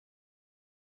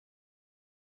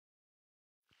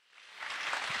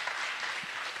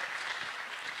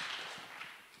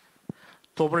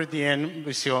Добрый день,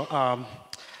 все.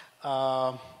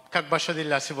 Как ваши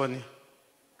дела сегодня?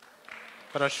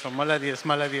 Хорошо, молодец,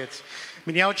 молодец.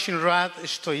 Меня очень рад,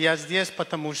 что я здесь,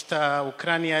 потому что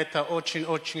Украина это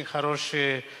очень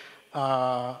хорошая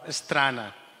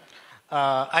страна.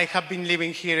 I have been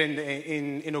living here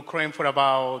in Ukraine for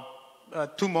about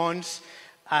 2 months,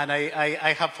 and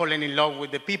I have fallen in love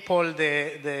with the people,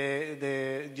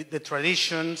 the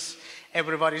traditions.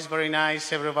 Everybody is very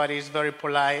nice, everybody is very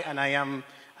polite, and I'm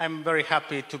very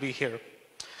happy to be here.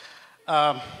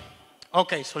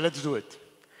 Okay, so let's do it.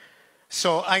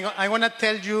 So I want to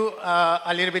tell you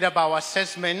a little bit about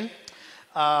assessment.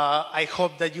 I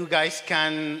hope that you guys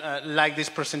can like this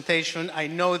presentation. I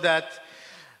know that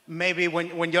maybe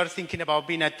when you're thinking about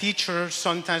being a teacher,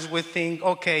 sometimes we think,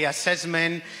 okay,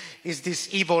 assessment is this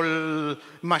evil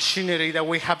machinery that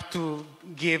we have to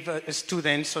give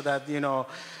students so that,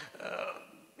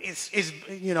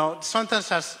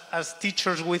 sometimes as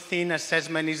teachers we think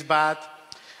assessment is bad,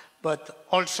 but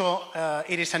also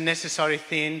it is a necessary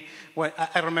thing.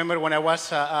 I remember when I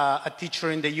was a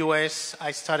teacher in the US, I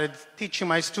started teaching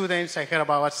my students. I heard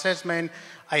about assessment.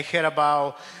 I heard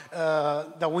about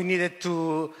that we needed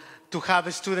to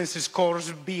have students'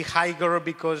 scores be higher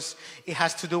because it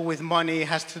has to do with money, it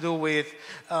has to do with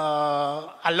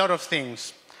a lot of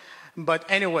things. But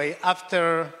anyway,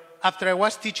 after I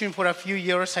was teaching for a few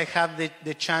years, I had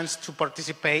the chance to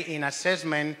participate in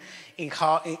assessment, in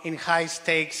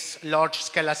high-stakes,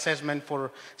 large-scale assessment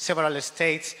for several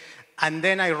states. And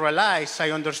then I realized,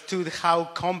 I understood how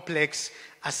complex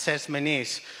assessment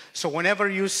is. So whenever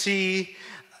you see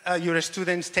your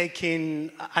students taking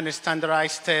a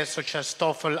standardized test, such as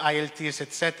TOEFL, IELTS,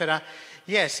 etc.,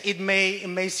 yes, it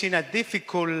may seem a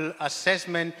difficult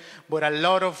assessment, but a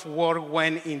lot of work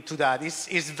went into that.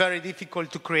 It's very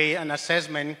difficult to create an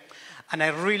assessment, and I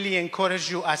really encourage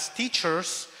you as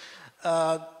teachers,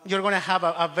 you're going to have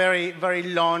a very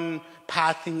long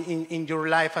path in your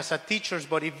life as a teacher,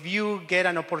 but if you get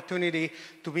an opportunity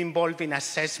to be involved in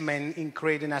assessment, in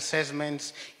creating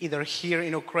assessments, either here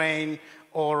in Ukraine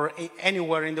or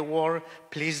anywhere in the world,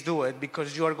 please do it,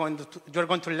 because you're going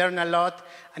to learn a lot,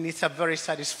 and it's a very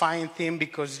satisfying thing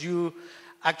because you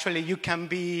can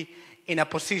be in a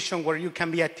position where you can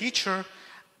be a teacher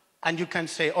and you can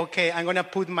say, okay, I'm going to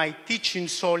put my teaching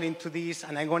soul into this,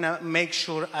 and I'm going to make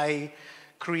sure I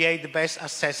create the best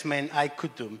assessment I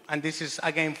could do. And this is,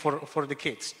 again, for the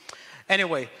kids.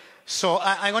 Anyway, so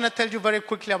I'm going to tell you very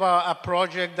quickly about a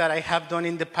project that I have done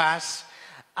in the past.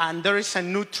 And there is a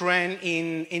new trend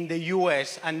in the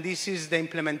US, and this is the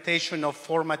implementation of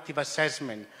formative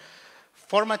assessment.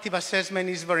 Formative assessment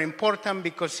is very important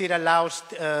because it allows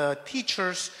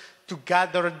teachers to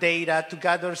gather data, to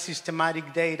gather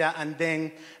systematic data, and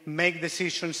then make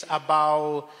decisions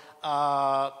about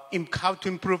how to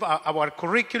improve our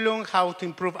curriculum, how to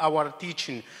improve our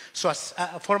teaching. So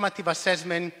formative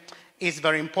assessment is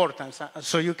very important.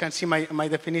 So you can see my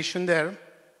definition there.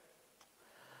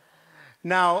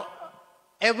 Now,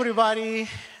 everybody,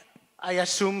 I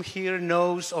assume here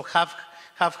knows or have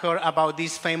heard about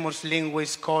this famous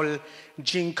linguist called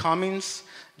Jim Cummings.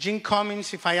 Jim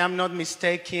Cummings, if I am not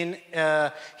mistaken,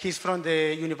 he's from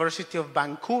the University of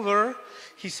Vancouver.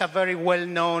 He's a very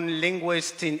well-known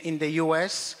linguist in the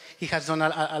US. He has done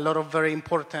a lot of very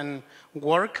important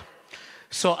work.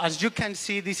 So as you can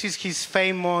see, this is his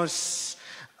famous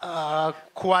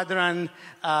quadrant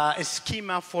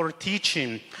schema for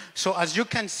teaching. So as you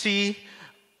can see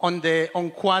on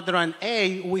quadrant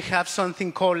A, we have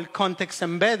something called context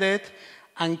embedded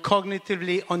and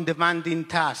cognitively on-demanding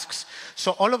tasks.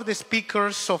 So all of the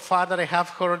speakers so far that I have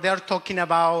heard, they're talking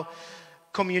about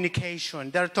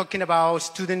communication. They're talking about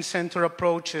student-centered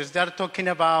approaches. They're talking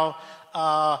about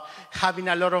having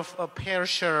a lot of pair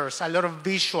shares, a lot of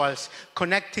visuals,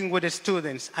 connecting with the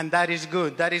students, and that is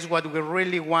good. That is what we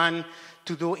really want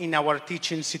to do in our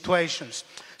teaching situations.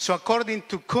 So according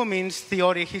to Cummings'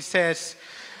 theory, he says,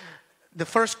 the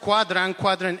first quadrant,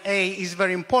 quadrant A, is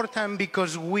very important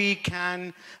because we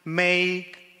can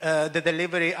make the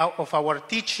delivery of our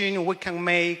teaching, we can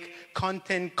make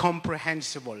content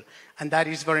comprehensible, and that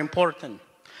is very important.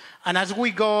 And as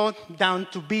we go down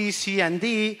to B, C, and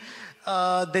D,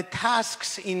 the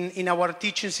tasks in our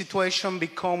teaching situation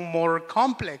become more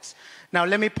complex. Now,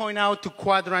 let me point out to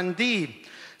quadrant D.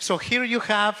 So here you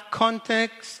have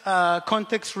context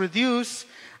reduced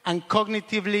and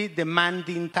cognitively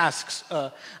demanding tasks.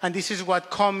 And this is what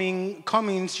Jim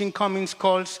Cummings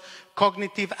calls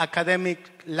cognitive academic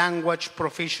language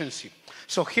proficiency.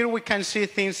 So here we can see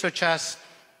things such as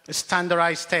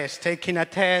standardized tests, taking a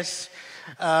test,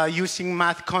 using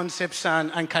math concepts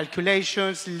and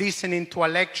calculations, listening to a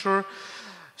lecture.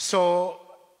 So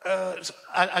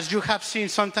as you have seen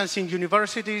sometimes in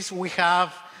universities, we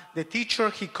have the teacher,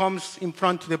 he comes in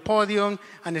front of the podium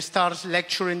and starts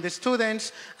lecturing the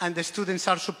students, and the students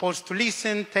are supposed to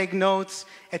listen, take notes,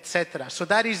 etc. So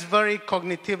that is very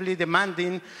cognitively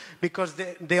demanding because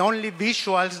the only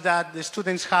visuals that the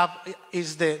students have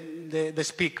is the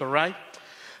speaker, right?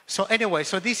 So anyway,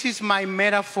 so this is my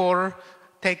metaphor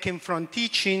taken from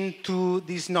teaching to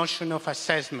this notion of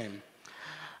assessment.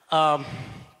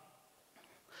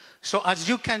 So as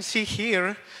you can see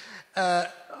here,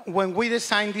 when we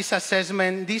designed this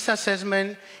assessment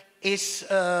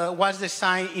was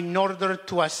designed in order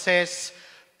to assess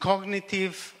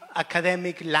cognitive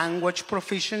academic language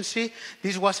proficiency.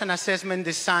 This was an assessment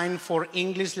designed for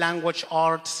English language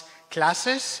arts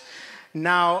classes.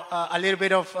 Now, a little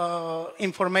bit of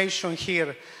information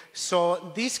here.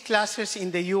 So these classes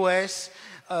in the US,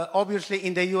 obviously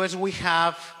in the US we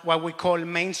have what we call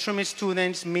mainstream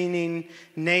students, meaning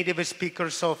native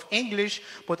speakers of English,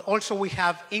 but also we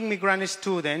have immigrant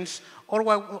students, or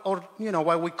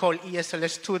what we call ESL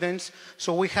students.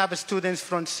 So we have students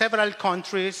from several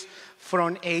countries,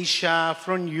 from Asia,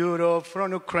 from Europe,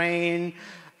 from Ukraine,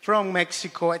 from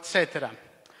Mexico, etc.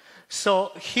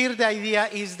 So here the idea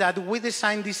is that we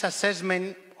designed this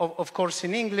assessment, of course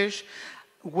in English,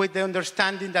 with the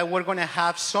understanding that we're going to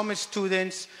have some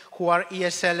students who are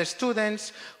ESL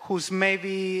students whose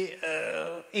maybe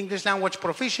English language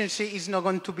proficiency is not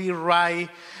going to be right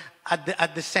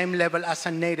at the same level as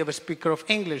a native speaker of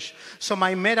English. So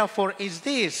my metaphor is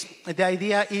this. The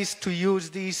idea is to use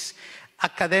this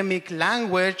academic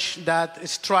language that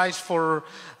strives for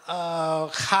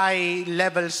high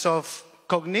levels of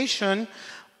cognition,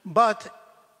 but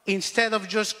instead of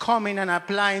just coming and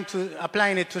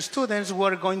applying it to students,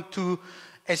 we're going to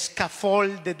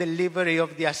scaffold the delivery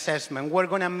of the assessment. We're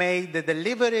going to make the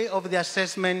delivery of the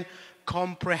assessment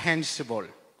comprehensible,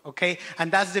 okay?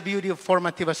 And that's the beauty of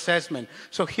formative assessment.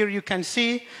 So here you can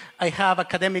see I have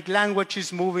academic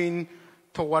languages moving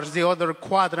towards the other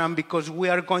quadrant because we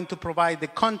are going to provide the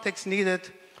context needed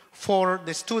for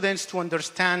the students to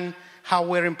understand how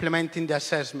we're implementing the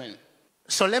assessment.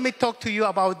 So let me talk to you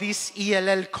about this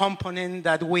ELL component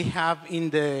that we have in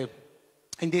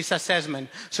this assessment.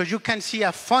 So you can see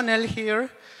a funnel here.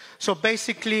 So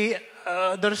basically,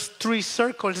 there's 3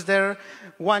 circles there.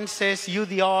 One says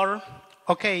UDR.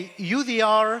 Okay,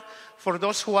 UDR, for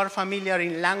those who are familiar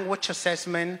in language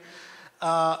assessment,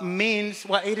 means,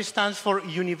 well, it stands for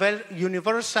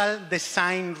Universal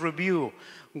Design Review.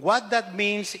 What that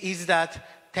means is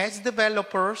that test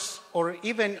developers, or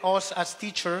even us as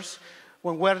teachers,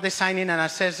 when we're designing an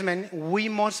assessment, we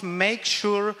must make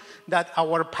sure that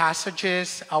our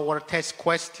passages, our test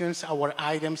questions, our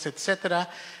items, etc.,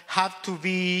 have to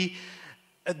be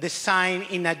designed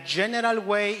in a general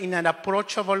way, in an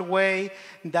approachable way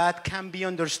that can be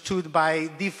understood by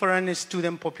different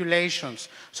student populations.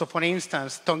 So for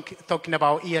instance, talking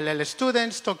about ELL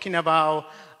students, talking about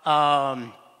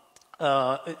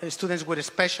students with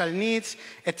special needs,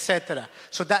 etc.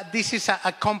 So that this is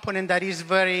a component that is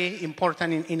very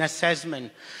important in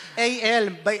assessment. AL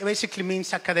basically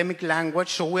means academic language,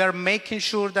 so we are making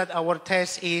sure that our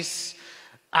test is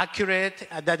accurate,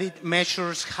 that it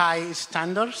measures high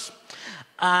standards.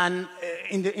 And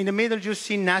in the middle, you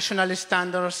see national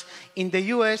standards. In the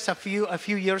US, a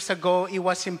few years ago, it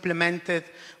was implemented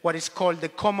what is called the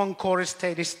Common Core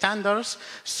State Standards.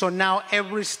 So now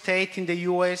every state in the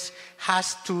US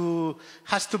has to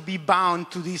be bound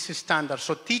to these standards.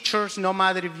 So teachers, no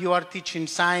matter if you are teaching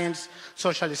science,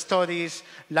 social studies,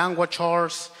 language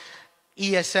arts,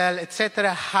 ESL, etc.,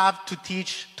 have to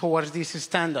teach towards these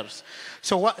standards.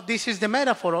 So this is the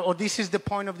metaphor, or this is the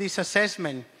point of this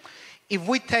assessment. If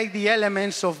we take the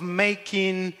elements of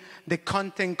making the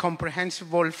content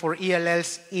comprehensible for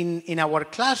ELLs in our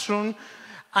classroom,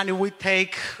 and we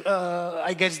take,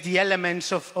 I guess, the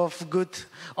elements of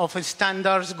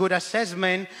standards, good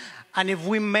assessment, and if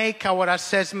we make our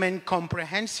assessment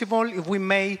comprehensible, if we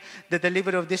make the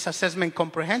delivery of this assessment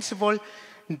comprehensible,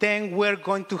 then we're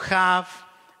going to have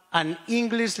an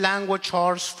English language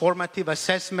arts formative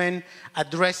assessment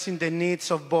addressing the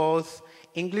needs of both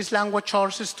English language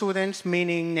arts students,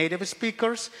 meaning native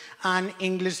speakers, and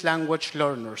English language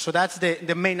learners. So that's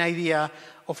the main idea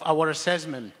of our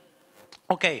assessment.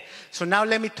 Okay, so now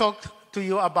let me talk to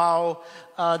you about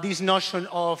this notion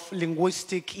of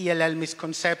linguistic ELL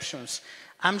misconceptions.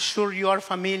 I'm sure you are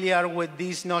familiar with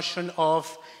this notion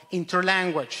of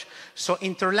interlanguage. So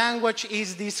interlanguage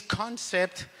is this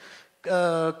concept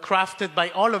crafted by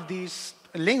all of these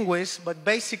linguists, but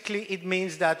basically it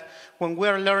means that when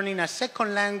we're learning a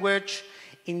second language,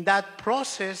 in that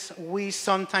process, we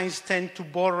sometimes tend to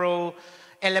borrow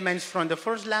elements from the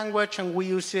first language and we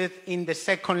use it in the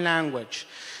second language.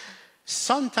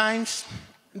 Sometimes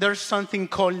there's something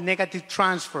called negative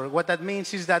transfer. What that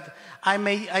means is that I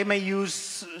may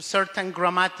use certain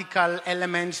grammatical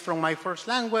elements from my first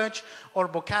language or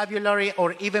vocabulary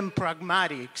or even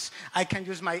pragmatics. I can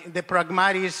use the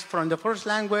pragmatics from the first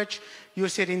language,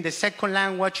 use it in the second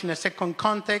language, in a second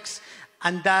context,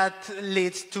 and that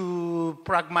leads to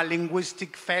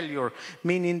pragmalinguistic failure,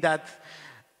 meaning that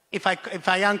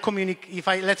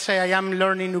let's say I am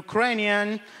learning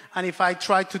Ukrainian, and if I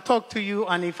try to talk to you,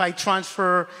 and if I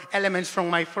transfer elements from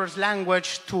my first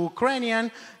language to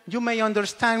Ukrainian, you may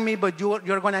understand me, but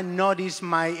you're going to notice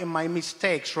my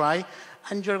mistakes, right?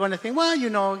 And you're going to think,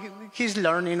 well, he's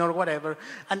learning or whatever,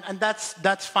 and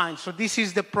that's fine. So this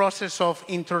is the process of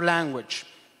interlanguage.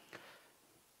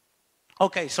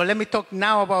 Okay, so let me talk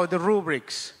now about the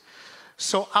rubrics.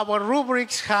 So our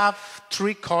rubrics have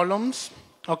 3 columns.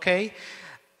 Okay,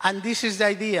 and this is the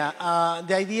idea.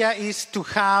 The idea is to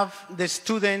have the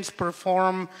students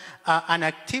perform an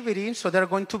activity. So they're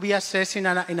going to be assessed in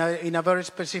a very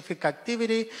specific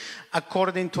activity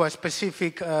according to a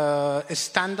specific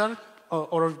standard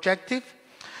or objective.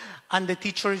 And the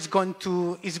teacher is going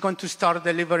to start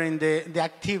delivering the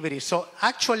activity. So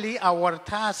actually our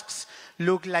tasks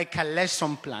look like a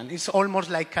lesson plan. It's almost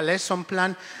like a lesson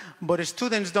plan, but the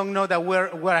students don't know that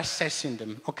we're assessing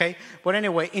them, okay? But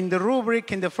anyway, in the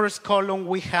rubric, in the first column,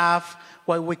 we have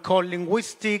what we call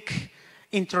linguistic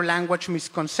interlanguage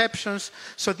misconceptions.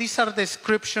 So these are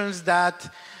descriptions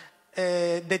that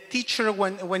the teacher,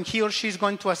 when he or she is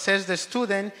going to assess the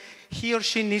student, he or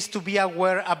she needs to be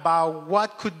aware about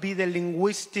what could be the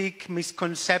linguistic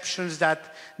misconceptions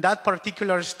that that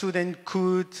particular student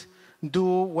could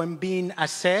do when being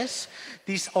assessed.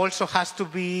 This also has to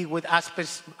be with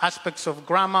aspects of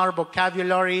grammar,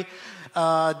 vocabulary,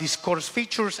 discourse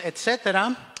features,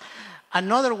 etc.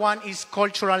 Another one is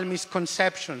cultural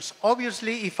misconceptions.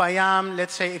 Obviously,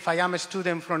 let's say if I am a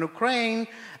student from Ukraine,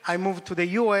 I move to the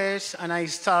US and I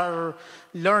start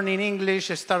learning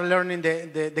English, I start learning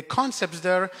the concepts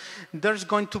there, there's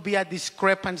going to be a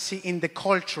discrepancy in the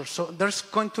culture. So there's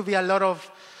going to be a lot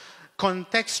of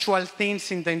contextual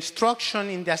things in the instruction,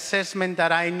 in the assessment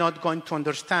that I'm not going to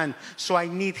understand. So I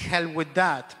need help with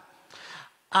that.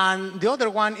 And the other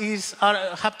one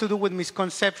have to do with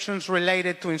misconceptions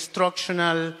related to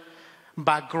instructional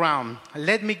background.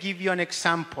 Let me give you an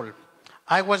example.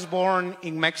 I was born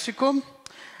in Mexico,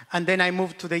 and then I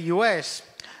moved to the US.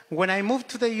 When I moved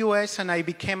to the US and I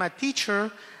became a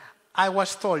teacher, I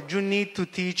was told, you need to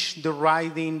teach the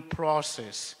writing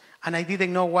process. And I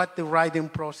didn't know what the writing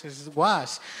process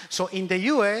was. So in the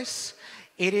US,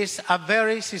 it is a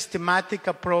very systematic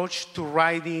approach to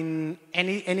writing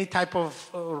any type of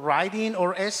writing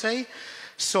or essay.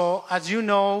 So as you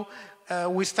know,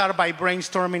 we start by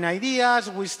brainstorming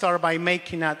ideas, we start by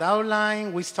making an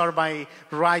outline, we start by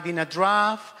writing a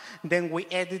draft, then we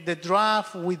edit the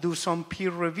draft, we do some peer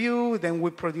review, then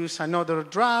we produce another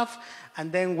draft,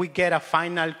 and then we get a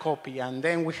final copy, and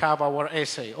then we have our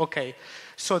essay. Okay.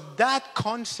 So that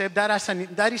concept,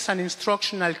 that is an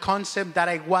instructional concept that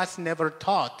I was never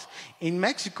taught. In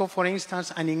Mexico, for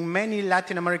instance, and in many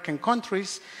Latin American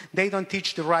countries, they don't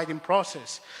teach the writing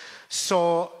process.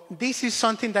 So this is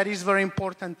something that is very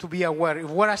important to be aware. If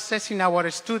we're assessing our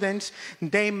students,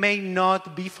 they may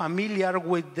not be familiar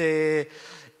with the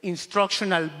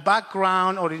instructional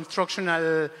background or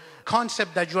instructional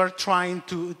concept that you are trying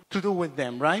to do with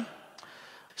them, right?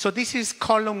 So this is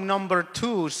column number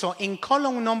 2. So in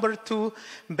column number 2,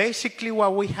 basically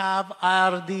what we have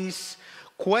are these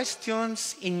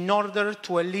questions in order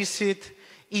to elicit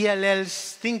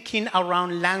ELL's thinking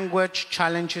around language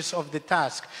challenges of the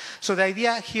task. So the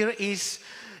idea here is,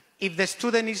 if the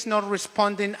student is not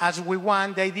responding as we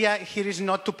want, the idea here is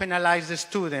not to penalize the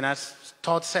student. As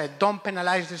Todd said, don't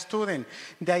penalize the student.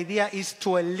 The idea is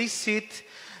to elicit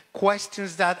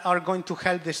questions that are going to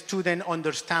help the student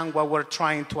understand what we're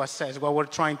trying to assess, what we're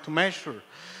trying to measure.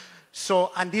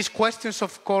 So, and these questions,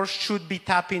 of course, should be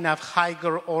tapping at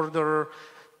higher order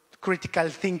critical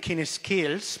thinking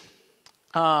skills.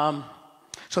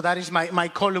 So that is my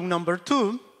column number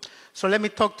 2. So let me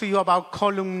talk to you about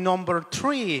column number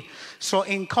 3. So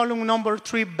in column number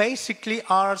 3, basically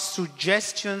are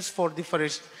suggestions for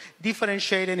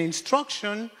differentiated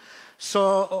instruction,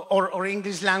 or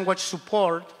English language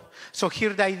support. So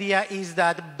here the idea is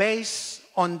that based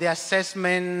on the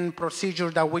assessment procedure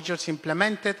that we just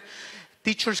implemented,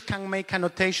 teachers can make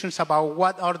annotations about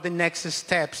what are the next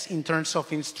steps in terms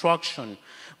of instruction.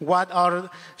 What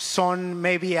are some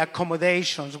maybe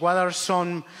accommodations? What are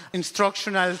some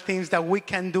instructional things that we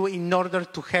can do in order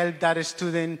to help that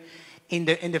student in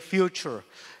the future.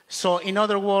 So in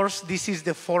other words, this is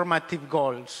the formative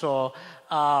goal. So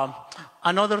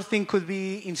another thing could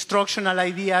be instructional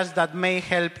ideas that may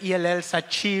help ELLs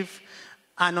achieve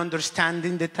and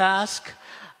understanding the task.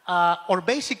 Or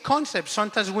basic concepts.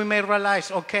 Sometimes we may realize,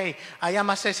 okay, I am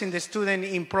assessing the student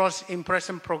in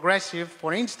present progressive,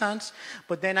 for instance,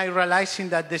 but then I realizing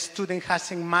that the student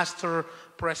hasn't mastered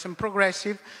present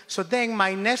progressive. So then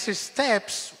my next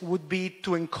steps would be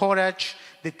to encourage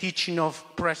the teaching of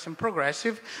present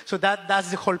progressive. So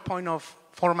that's the whole point of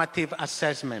formative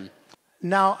assessment.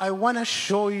 Now I want to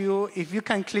show you, if you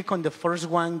can click on the first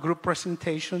one, group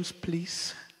presentations,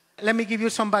 please. Let me give you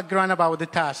some background about the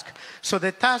task. So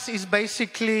the task is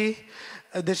basically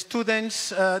the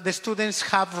students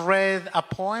have read a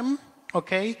poem,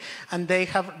 okay, and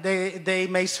they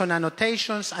made some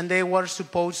annotations, and they were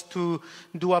supposed to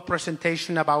do a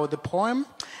presentation about the poem.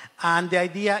 And the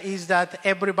idea is that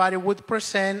everybody would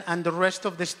present, and the rest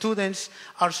of the students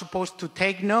are supposed to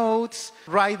take notes,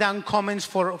 write down comments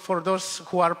for those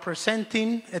who are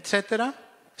presenting, etc.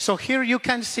 So here you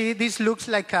can see this looks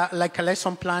like a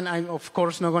lesson plan. I'm, of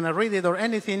course, not going to read it or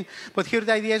anything, but here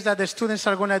the idea is that the students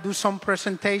are going to do some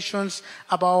presentations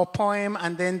about a poem,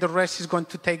 and then the rest is going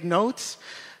to take notes.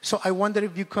 So I wonder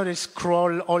if you could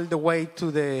scroll all the way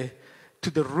to the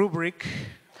rubric.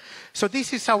 So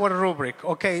this is our rubric,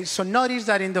 okay? So notice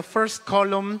that in the first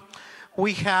column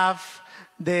we have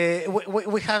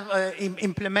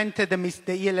implemented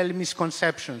the ELL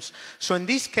misconceptions. So in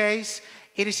this case,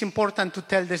 it is important to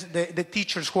tell the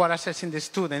teachers who are assessing the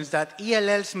students that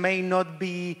ELLs may not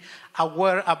be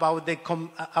aware about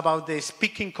the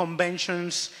speaking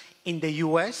conventions in the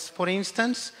US, for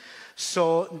instance.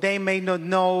 So they may not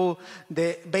know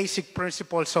the basic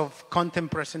principles of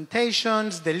content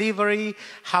presentations, delivery,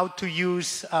 how to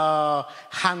use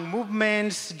hand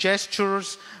movements,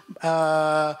 gestures,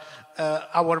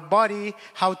 our body,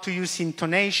 how to use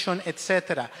intonation,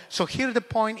 etc. So here the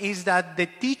point is that the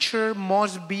teacher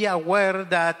must be aware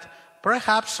that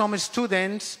perhaps some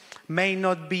students may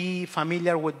not be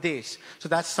familiar with this. So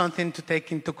that's something to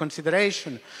take into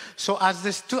consideration. So as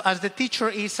the teacher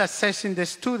is assessing the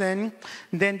student,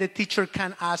 then the teacher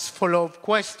can ask follow-up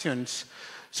questions.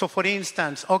 So for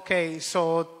instance, okay,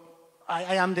 so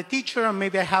I am the teacher, and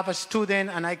maybe I have a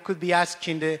student, and I could be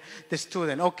asking the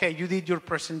student, okay, you did your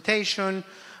presentation.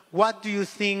 What do you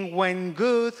think went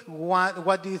good?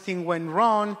 What do you think went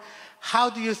wrong? How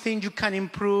do you think you can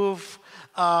improve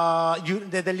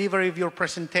the delivery of your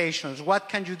presentations? What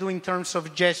can you do in terms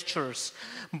of gestures,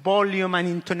 volume and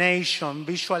intonation,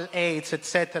 visual aids,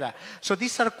 etc.? So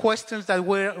these are questions that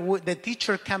the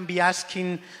teacher can be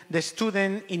asking the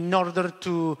student in order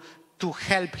to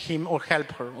help him or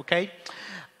help her, okay?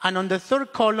 And on the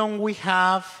third column, we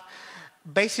have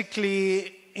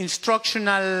basically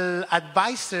instructional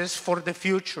advices for the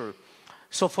future.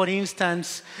 So for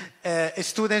instance,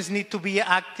 students need to be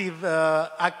active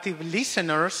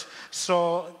listeners.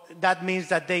 So that means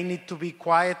that they need to be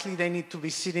quietly, they need to be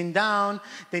sitting down,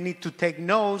 they need to take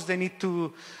notes, they need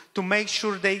to make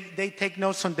sure they take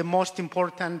notes on the most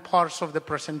important parts of the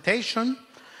presentation.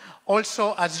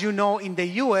 Also, as you know, in the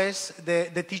US,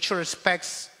 the teacher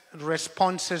expects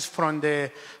responses from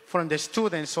the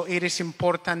students. So it is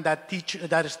important that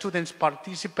students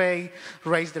participate,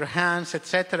 raise their hands,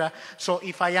 etc. So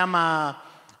if I am a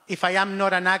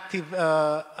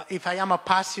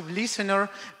passive listener,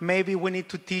 maybe we need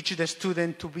to teach the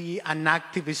student to be an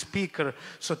active speaker.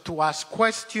 So to ask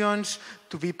questions,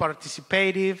 to be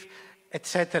participative,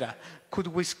 etc. Could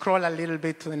we scroll a little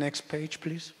bit to the next page,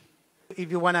 please? If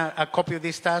you want a copy of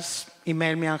this task,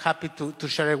 email me. I'm happy to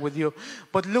share it with you.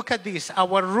 But look at this.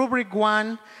 Our rubric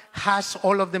 1 has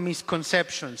all of the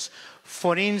misconceptions.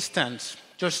 For instance,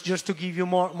 just to give you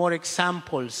more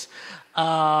examples,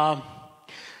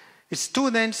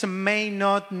 students may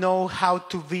not know how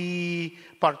to be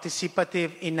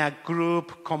participative in a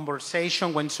group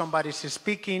conversation when somebody is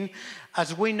speaking.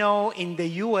 As we know, in the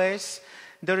US,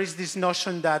 there is this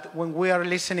notion that when we are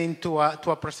listening to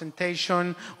a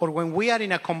presentation or when we are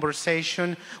in a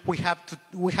conversation, we have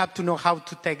to know how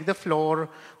to take the floor.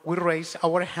 We raise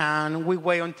our hand, we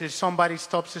wait until somebody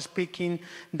stops speaking,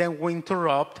 then we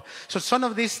interrupt. So some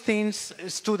of these things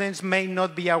students may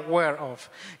not be aware of.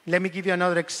 Let me give you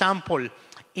another example.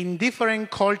 In different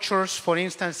cultures, for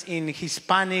instance, in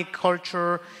Hispanic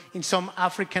culture, in some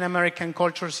African American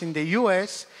cultures in the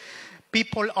US,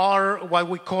 people are what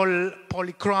we call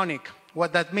polychronic.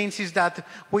 What that means is that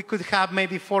we could have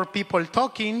maybe 4 people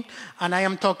talking, and I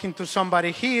am talking to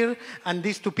somebody here, and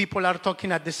these 2 people are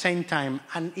talking at the same time,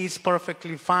 and it's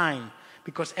perfectly fine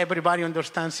because everybody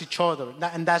understands each other,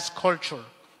 and that's culture.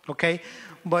 okay?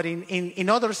 But in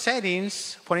other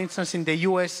settings, for instance, in the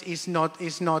US, is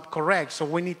not correct. So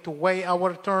we need to wait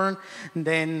our turn,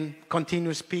 then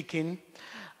continue speaking.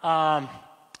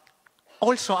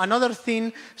 Also, another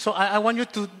thing, so I want you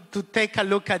to take a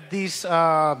look at this,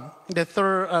 the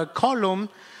third column.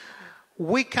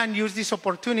 We can use this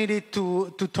opportunity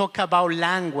to talk about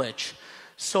language.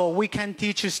 So we can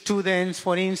teach students,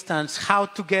 for instance, how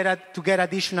to get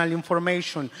additional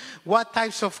information. What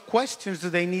types of questions do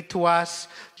they need to ask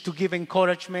to give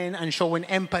encouragement and showing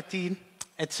empathy,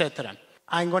 etc.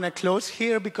 I'm going to close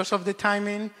here because of the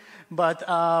timing, but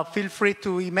feel free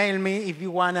to email me if you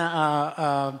want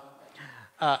a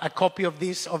copy of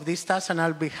this task, and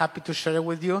I'll be happy to share it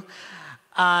with you.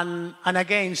 And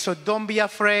again, so don't be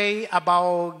afraid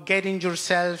about getting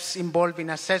yourselves involved in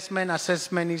assessment.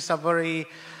 Assessment is a very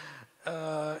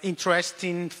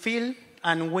interesting field,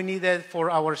 and we need it for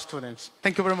our students.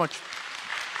 Thank you very much.